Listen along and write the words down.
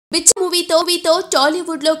మూవీతో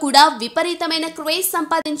టాలీవుడ్ లో కూడా విపరీతమైన క్రేజ్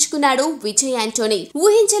సంపాదించుకున్నాడు విజయ్ యాంటోనీ.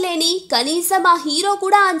 ఊహించలేని, కనీసం ఆ హీరో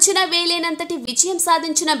కూడా అంచనా వేయలేనంతటి విజయం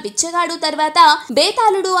సాధించిన బిచ్చగాడు తర్వాత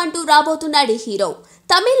బేతాళుడు అంటూ రాబోతున్నాడు హీరో.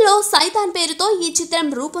 తమిళ్లో సైతాన్ పేరుతో ఈ చిత్రం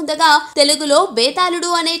రూపొందగా తెలుగులో బేతాళుడు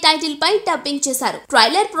అనే టైటిల్ పై డబ్బింగ్ చేశారు.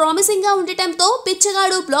 ట్రైలర్ ప్రామిసింగ్ గా ఉండటంతో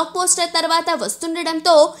బిచ్చగాడు బ్లాక్ పోస్టర్ తర్వాత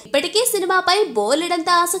వస్తుండటంతో ఇప్పటికే సినిమాపై బోలెడంత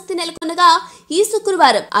ఆసక్తి నెలకొనగా ఈ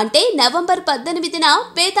శుక్రవారం అంటే నవంబర్ 18న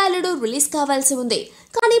బేతాళుడు రిలీజ్ కావాల్సి ఉంది.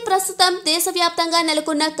 కానీ ప్రస్తుతం దేశవ్యాప్తంగా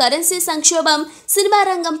నెలకొన్న కరెన్సీ సంక్షోభం సినిమా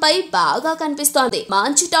రంగంపై బాగా కనిపిస్తోంది.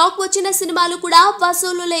 మంచి టాక్ వచ్చిన సినిమాలు కూడా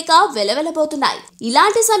వసూలు లేక వెలవెలబోతున్నాయి.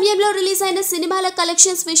 ఇలాంటి సమయంలో రిలీజ్ అయిన సినిమాల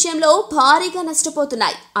కలెక్షన్స్ విషయంలో భారీగా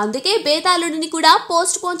నష్టపోతున్నాయి. అందుకే బేతాళుడిని కూడా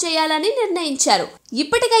పోస్ట్ పోన్ చేయాలని నిర్ణయించారు.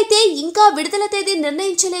 ఇప్పటికైతే ఇంకా విడుదల తేదీ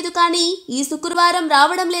నిర్ణయించలేదు, కానీ ఈ శుక్రవారం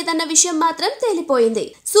రావడం లేదన్న విషయం మాత్రం తేలిపోయింది.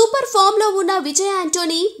 సూపర్ ఫామ్ లో ఉన్న విజయ్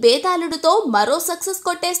యాంటోనీ బేతాళుడుతో మరో సక్సెస్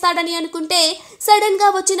కొట్టేస్తాడని అనుకుంటే సడన్ గా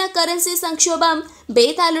వచ్చిన కరెన్సీ సంక్షోభం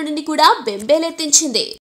బేతాళుడిని కూడా బెంబేలెత్తించింది.